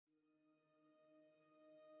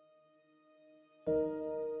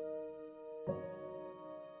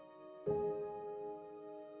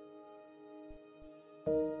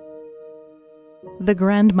The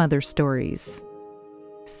Grandmother Stories.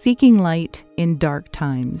 Seeking Light in Dark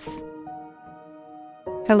Times.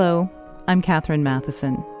 Hello, I'm Catherine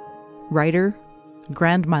Matheson, writer,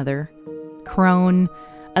 grandmother, crone,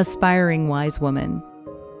 aspiring wise woman.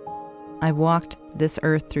 I've walked this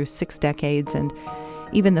earth through 6 decades, and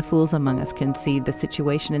even the fools among us can see the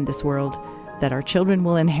situation in this world that our children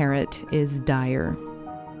will inherit is dire.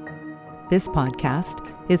 This podcast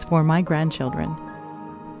is for my grandchildren,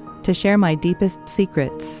 to share my deepest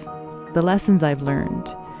secrets, the lessons I've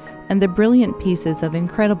learned, and the brilliant pieces of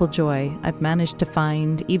incredible joy I've managed to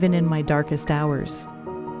find even in my darkest hours.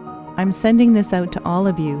 I'm sending this out to all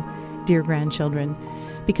of you, dear grandchildren,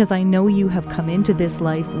 because I know you have come into this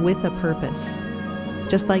life with a purpose,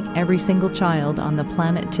 just like every single child on the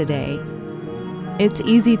planet today. It's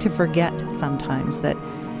easy to forget sometimes that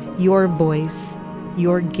your voice,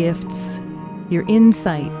 your gifts, your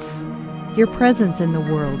insights, your presence in the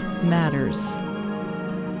world matters.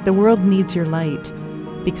 The world needs your light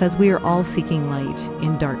because we are all seeking light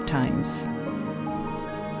in dark times.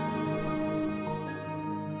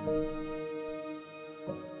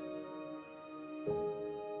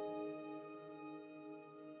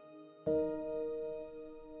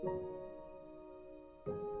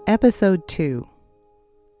 Episode 2: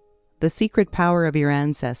 The Secret Power of Your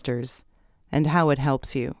Ancestors and How It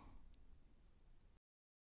Helps You.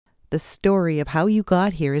 The story of how you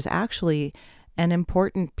got here is actually an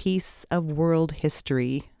important piece of world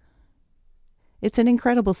history. It's an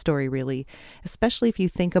incredible story, really, especially if you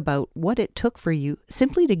think about what it took for you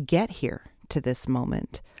simply to get here to this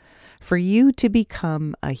moment, for you to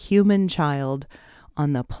become a human child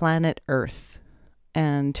on the planet Earth,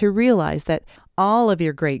 and to realize that all of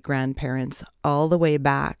your great-grandparents, all the way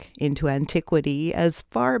back into antiquity, as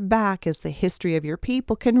far back as the history of your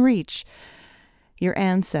people can reach, your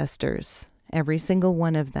ancestors, every single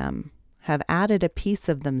one of them, have added a piece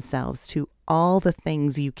of themselves to all the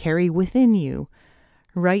things you carry within you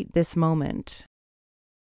right this moment.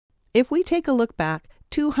 If we take a look back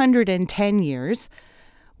 210 years,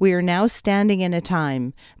 we are now standing in a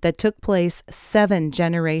time that took place 7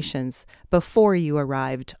 generations before you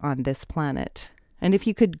arrived on this planet. And if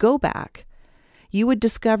you could go back, you would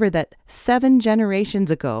discover that 7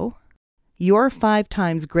 generations ago, your 5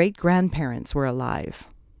 times great-grandparents were alive.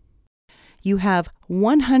 You have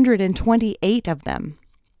 128 of them.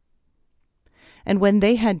 And when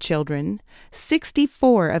they had children,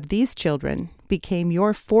 64 of these children became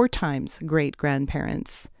your 4 times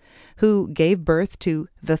great-grandparents, who gave birth to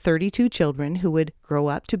the 32 children who would grow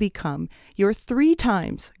up to become your 3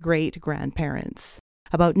 times great-grandparents.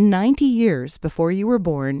 About 90 years before you were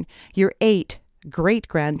born, your 8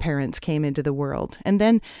 great-grandparents came into the world. And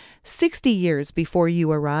then 60 years before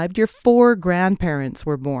you arrived, your 4 grandparents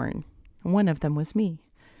were born. One of them was me.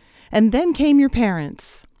 And then came your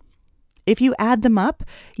parents. If you add them up,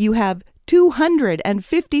 you have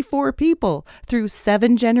 254 people through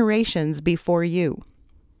 7 generations before you.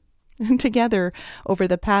 And together, over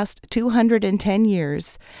the past 210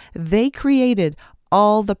 years, they created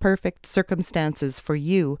all the perfect circumstances for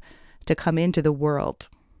you to come into the world.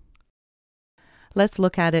 Let's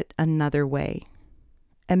look at it another way.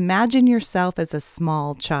 Imagine yourself as a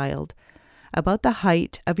small child, about the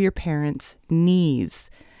height of your parents' knees.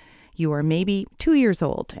 You are maybe 2 years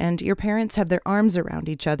old, and your parents have their arms around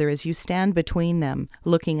each other as you stand between them,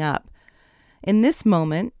 looking up. In this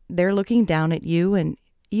moment, they're looking down at you, and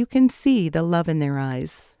you can see the love in their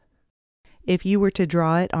eyes. If you were to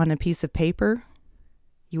draw it on a piece of paper,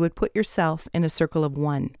 you would put yourself in a circle of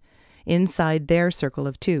 1, inside their circle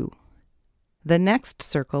of 2. The next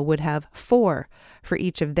circle would have 4 for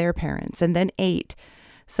each of their parents, and then 8.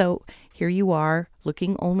 So here you are,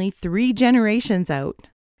 looking only 3 generations out,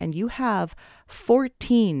 and you have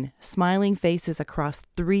 14 smiling faces across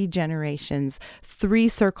 3 generations, 3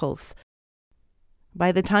 circles.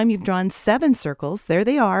 By the time you've drawn 7 circles, there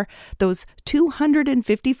they are, those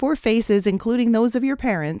 254 faces, including those of your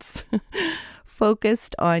parents,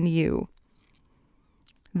 focused on you.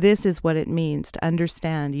 This is what it means to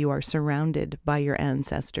understand you are surrounded by your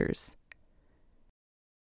ancestors.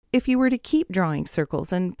 If you were to keep drawing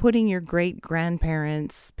circles and putting your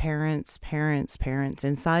great-grandparents, parents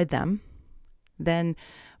inside them, then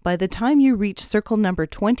by the time you reach circle number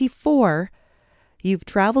 24, you've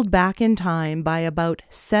traveled back in time by about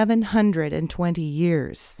 720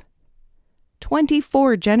 years.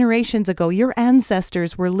 24 generations ago, your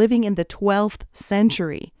ancestors were living in the 12th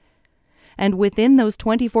century. And within those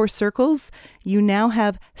 24 circles, you now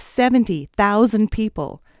have 70,000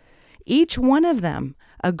 people, each one of them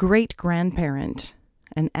a great-grandparent,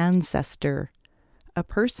 an ancestor, a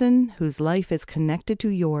person whose life is connected to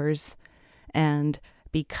yours And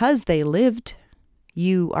because they lived,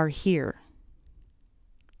 you are here.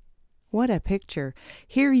 What a picture.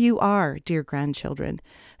 Here you are, dear grandchildren,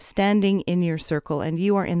 standing in your circle, and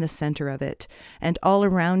you are in the center of it. And all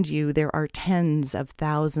around you, there are tens of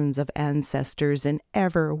thousands of ancestors in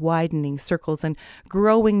ever-widening circles and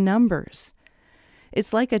growing numbers.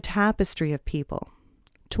 It's like a tapestry of people,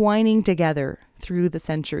 twining together through the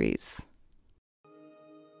centuries.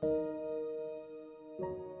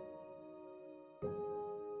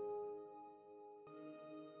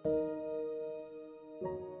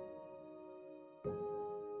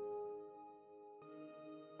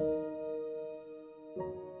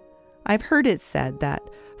 I've heard it said that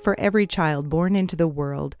for every child born into the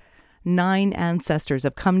world, 9 ancestors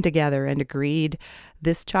have come together and agreed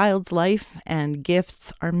this child's life and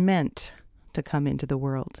gifts are meant to come into the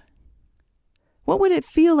world. What would it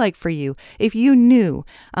feel like for you if you knew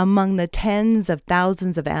among the tens of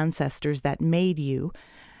thousands of ancestors that made you,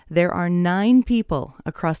 there are 9 people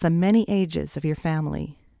across the many ages of your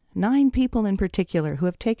family, 9 people in particular who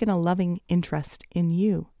have taken a loving interest in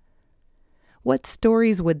you? What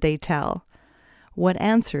stories would they tell? What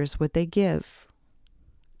answers would they give?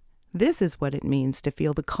 This is what it means to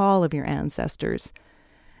feel the call of your ancestors.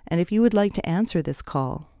 And if you would like to answer this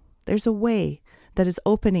call, there's a way that is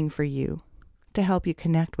opening for you to help you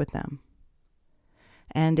connect with them.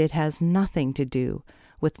 And it has nothing to do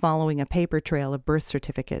with following a paper trail of birth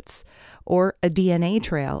certificates or a DNA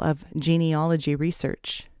trail of genealogy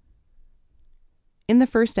research. In the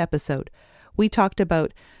first episode, we talked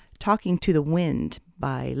about talking to the wind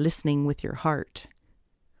by listening with your heart.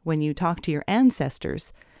 When you talk to your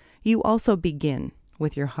ancestors, you also begin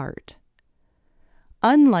with your heart.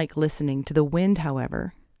 Unlike listening to the wind,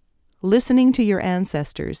 however, listening to your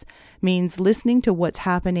ancestors means listening to what's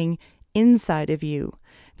happening inside of you,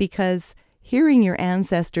 because hearing your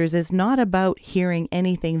ancestors is not about hearing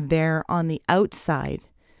anything there on the outside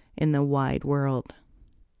in the wide world.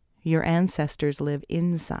 Your ancestors live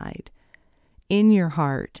inside, in your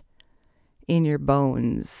heart, in your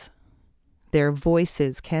bones. Their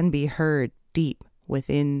voices can be heard deep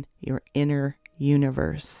within your inner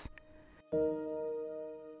universe.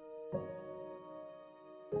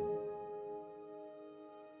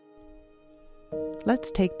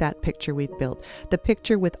 Let's take that picture we've built, the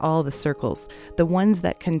picture with all the circles, the ones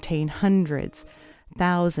that contain hundreds,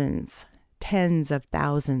 thousands, tens of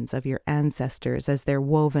thousands of your ancestors as they're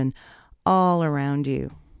woven all around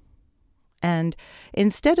you. And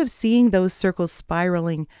instead of seeing those circles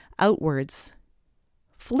spiraling outwards,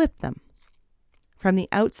 flip them from the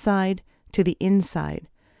outside to the inside,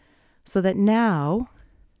 so that now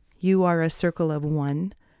you are a circle of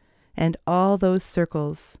one, and all those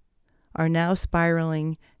circles are now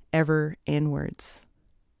spiraling ever inwards.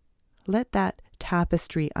 Let that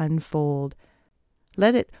tapestry unfold.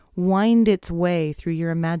 Let it wind its way through your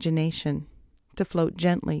imagination to float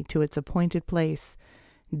gently to its appointed place,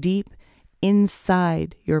 deep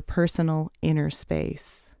inside your personal inner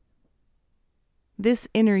space. This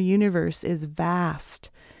inner universe is vast.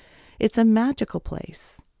 It's a magical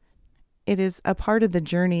place. It is a part of the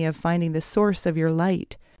journey of finding the source of your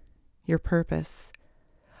light, your purpose.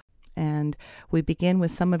 And we begin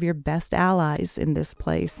with some of your best allies in this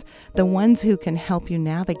place, the ones who can help you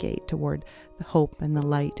navigate toward the hope and the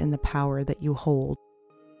light and the power that you hold.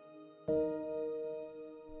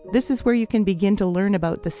 This is where you can begin to learn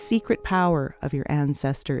about the secret power of your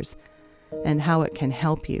ancestors and how it can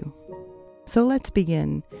help you. So let's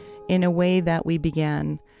begin in a way that we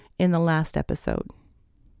began in the last episode.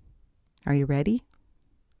 Are you ready?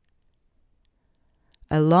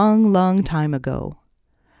 A long, long time ago,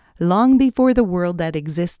 long before the world that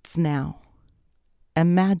exists now,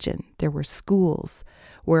 imagine there were schools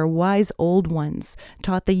where wise old ones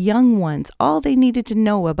taught the young ones all they needed to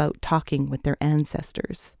know about talking with their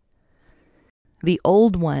ancestors. The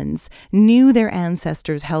old ones knew their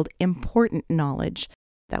ancestors held important knowledge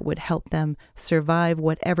that would help them survive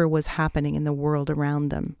whatever was happening in the world around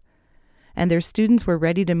them. And their students were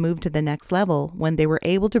ready to move to the next level when they were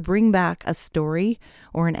able to bring back a story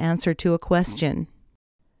or an answer to a question.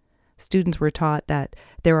 Students were taught that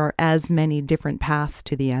there are as many different paths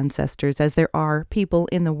to the ancestors as there are people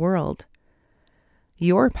in the world.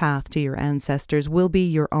 Your path to your ancestors will be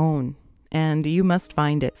your own, and you must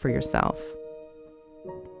find it for yourself.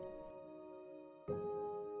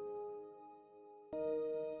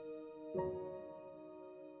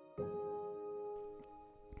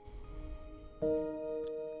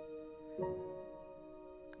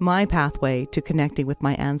 My pathway to connecting with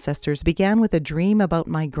my ancestors began with a dream about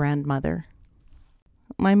my grandmother,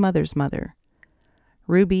 my mother's mother,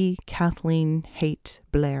 Ruby Kathleen Haight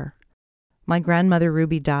Blair, My grandmother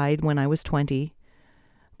Ruby died when I was 20,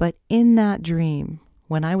 but in that dream,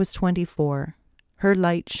 when I was 24, her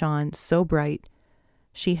light shone so bright,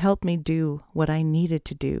 she helped me do what I needed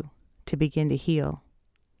to do to begin to heal.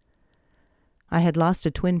 I had lost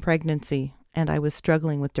a twin pregnancy, and I was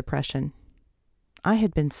struggling with depression. I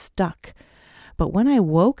had been stuck, but when I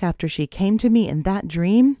woke after she came to me in that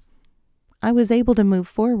dream, I was able to move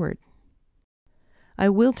forward. I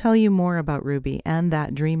will tell you more about Ruby and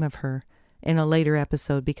that dream of her in a later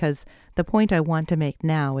episode, because the point I want to make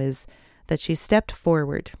now is that she stepped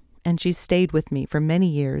forward and she stayed with me for many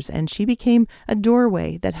years, and she became a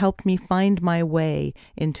doorway that helped me find my way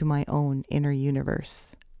into my own inner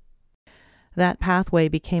universe. That pathway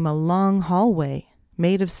became a long hallway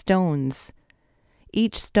made of stones.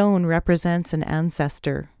 Each stone represents an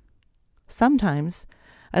ancestor. Sometimes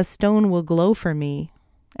a stone will glow for me,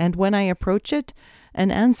 and when I approach it, an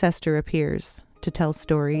ancestor appears to tell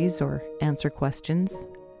stories or answer questions.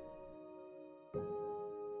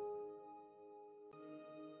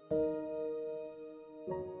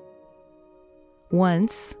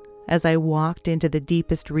 Once, as I walked into the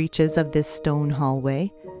deepest reaches of this stone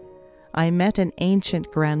hallway, I met an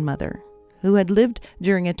ancient grandmother who had lived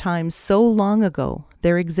during a time so long ago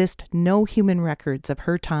there exist no human records of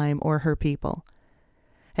her time or her people.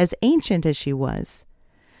 As ancient as she was,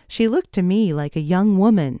 she looked to me like a young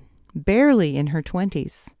woman, barely in her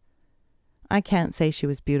 20s. I can't say she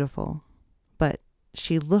was beautiful, but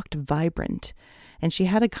she looked vibrant, and she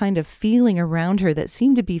had a kind of feeling around her that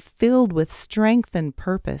seemed to be filled with strength and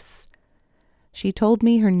purpose. She told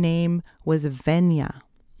me her name was Venya.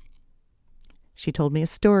 She told me a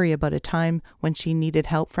story about a time when she needed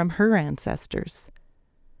help from her ancestors.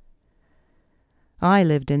 I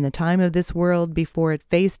lived in the time of this world before it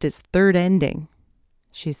faced its third ending,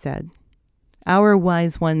 she said. Our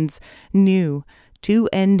wise ones knew 2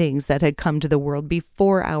 endings that had come to the world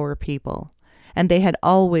before our people, and they had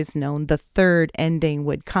always known the third ending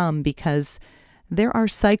would come because there are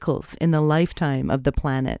cycles in the lifetime of the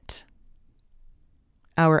planet.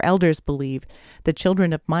 Our elders believed the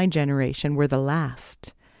children of my generation were the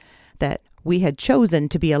last, that we had chosen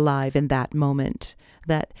to be alive in that moment,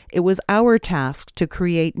 that it was our task to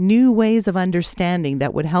create new ways of understanding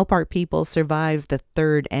that would help our people survive the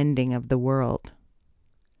third ending of the world.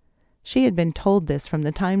 She had been told this from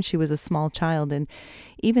the time she was a small child, and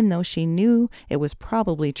even though she knew it was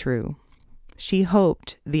probably true, she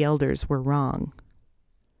hoped the elders were wrong.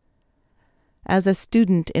 As a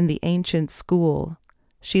student in the ancient school,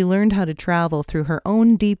 she learned how to travel through her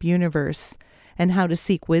own deep universe and how to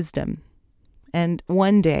seek wisdom. And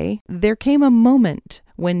one day, there came a moment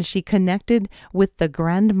when she connected with the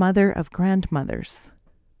grandmother of grandmothers,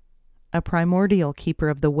 a primordial keeper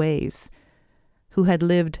of the ways, who had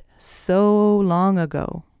lived so long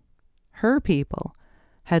ago. Her people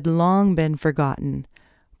had long been forgotten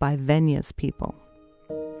by Venya's people.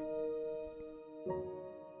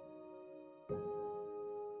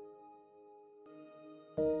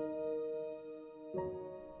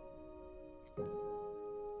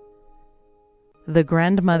 The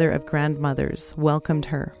grandmother of grandmothers welcomed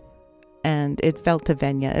her, and it felt to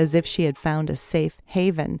Venya as if she had found a safe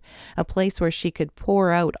haven, a place where she could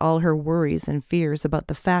pour out all her worries and fears about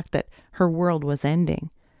the fact that her world was ending.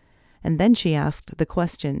 And then she asked the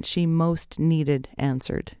question she most needed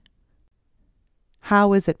answered.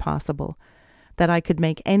 How is it possible that I could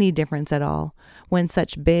make any difference at all when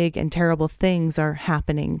such big and terrible things are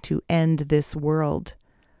happening to end this world?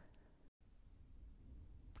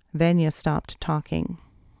 Venya stopped talking,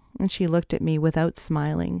 and she looked at me without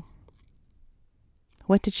smiling.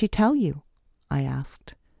 What did she tell you? I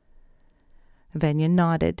asked. Venya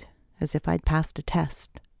nodded, as if I'd passed a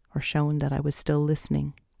test or shown that I was still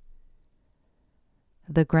listening.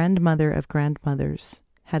 The grandmother of grandmothers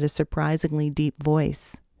had a surprisingly deep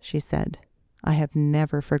voice, she said. I have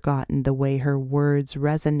never forgotten the way her words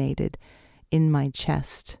resonated in my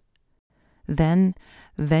chest. Then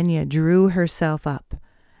Venya drew herself up,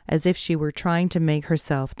 as if she were trying to make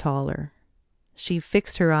herself taller. She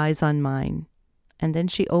fixed her eyes on mine, and then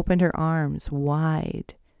she opened her arms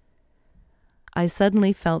wide. I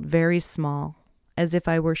suddenly felt very small, as if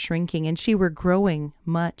I were shrinking and she were growing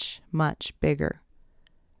much, much bigger.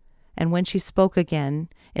 And when she spoke again,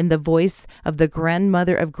 in the voice of the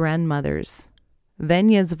grandmother of grandmothers,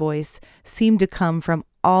 Venya's voice seemed to come from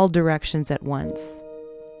all directions at once.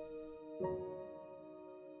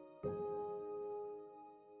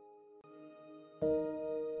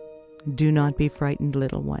 Do not be frightened,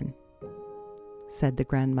 little one, said the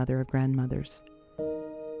grandmother of grandmothers.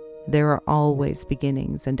 There are always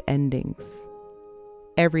beginnings and endings.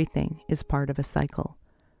 Everything is part of a cycle.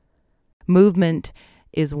 Movement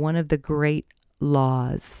is one of the great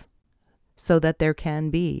laws, so that there can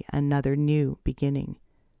be another new beginning.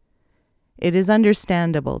 It is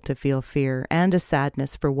understandable to feel fear and a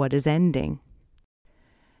sadness for what is ending.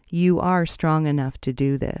 You are strong enough to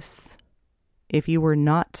do this. If you were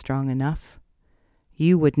not strong enough,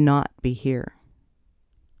 you would not be here.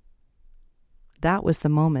 That was the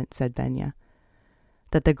moment, said Venya,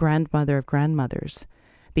 that the grandmother of grandmothers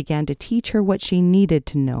began to teach her what she needed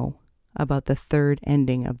to know about the third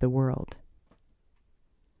ending of the world.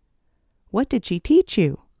 What did she teach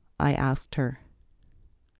you? I asked her.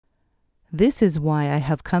 This is why I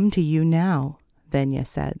have come to you now, Venya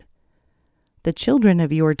said. The children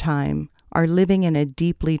of your time are living in a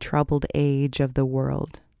deeply troubled age of the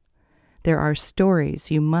world. There are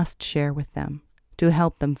stories you must share with them to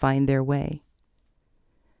help them find their way.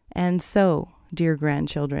 And so, dear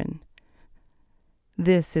grandchildren,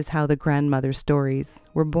 this is how the grandmother stories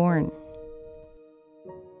were born.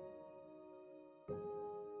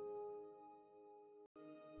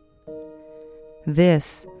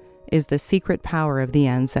 This is the secret power of the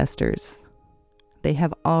ancestors. They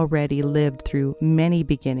have already lived through many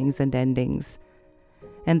beginnings and endings,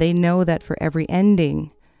 and they know that for every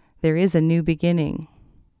ending, there is a new beginning.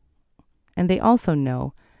 And they also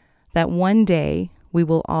know that one day we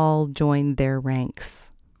will all join their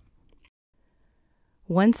ranks.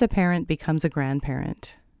 Once a parent becomes a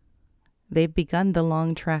grandparent, they've begun the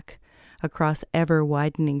long trek across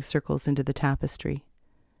ever-widening circles into the tapestry.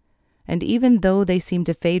 And even though they seem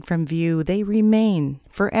to fade from view, they remain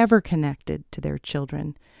forever connected to their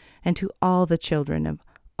children and to all the children of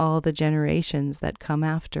all the generations that come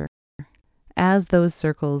after. As those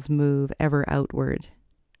circles move ever outward,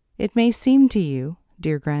 it may seem to you,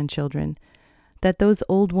 dear grandchildren, that those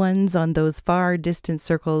old ones on those far distant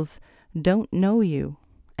circles don't know you.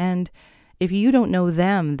 And if you don't know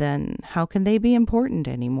them, then how can they be important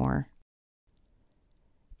anymore?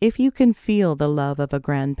 If you can feel the love of a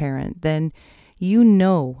grandparent, then you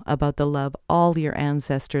know about the love all your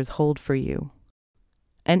ancestors hold for you.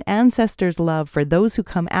 An ancestor's love for those who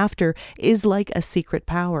come after is like a secret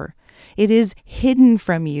power. It is hidden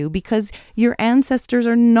from you because your ancestors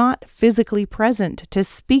are not physically present to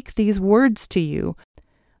speak these words to you,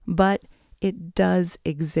 but it does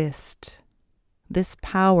exist. This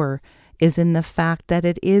power is in the fact that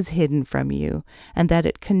it is hidden from you and that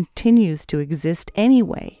it continues to exist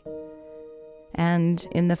anyway. And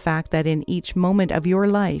in the fact that in each moment of your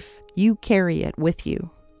life, you carry it with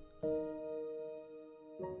you.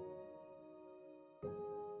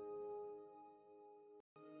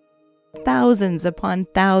 Thousands upon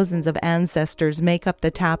thousands of ancestors make up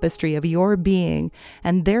the tapestry of your being,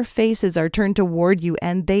 and their faces are turned toward you,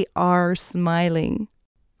 and they are smiling.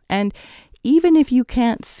 And even if you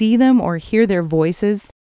can't see them or hear their voices,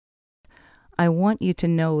 I want you to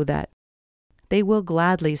know that they will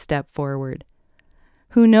gladly step forward.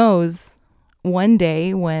 Who knows, one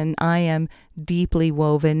day when I am deeply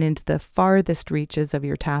woven into the farthest reaches of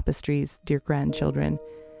your tapestries, dear grandchildren,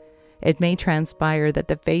 it may transpire that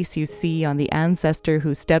the face you see on the ancestor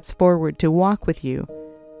who steps forward to walk with you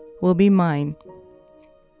will be mine.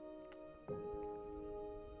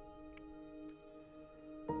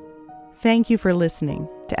 Thank you for listening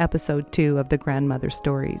to episode 2 of the Grandmother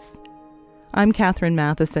Stories. I'm Catherine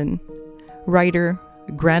Matheson, writer,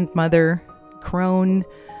 grandmother, crone,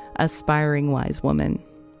 aspiring wise woman.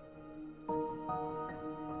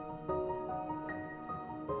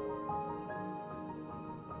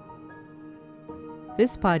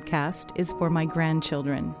 This podcast is for my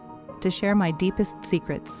grandchildren, to share my deepest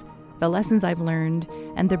secrets, the lessons I've learned,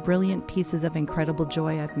 and the brilliant pieces of incredible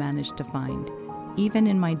joy I've managed to find, even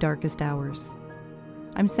in my darkest hours.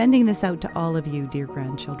 I'm sending this out to all of you, dear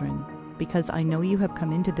grandchildren, because I know you have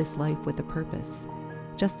come into this life with a purpose,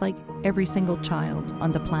 just like every single child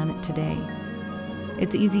on the planet today.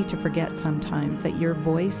 It's easy to forget sometimes that your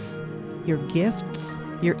voice, your gifts,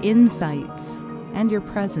 your insights, and your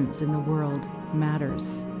presence in the world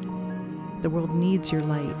matters. The world needs your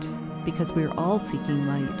light because we're all seeking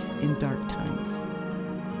light in dark times.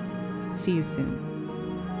 See you soon.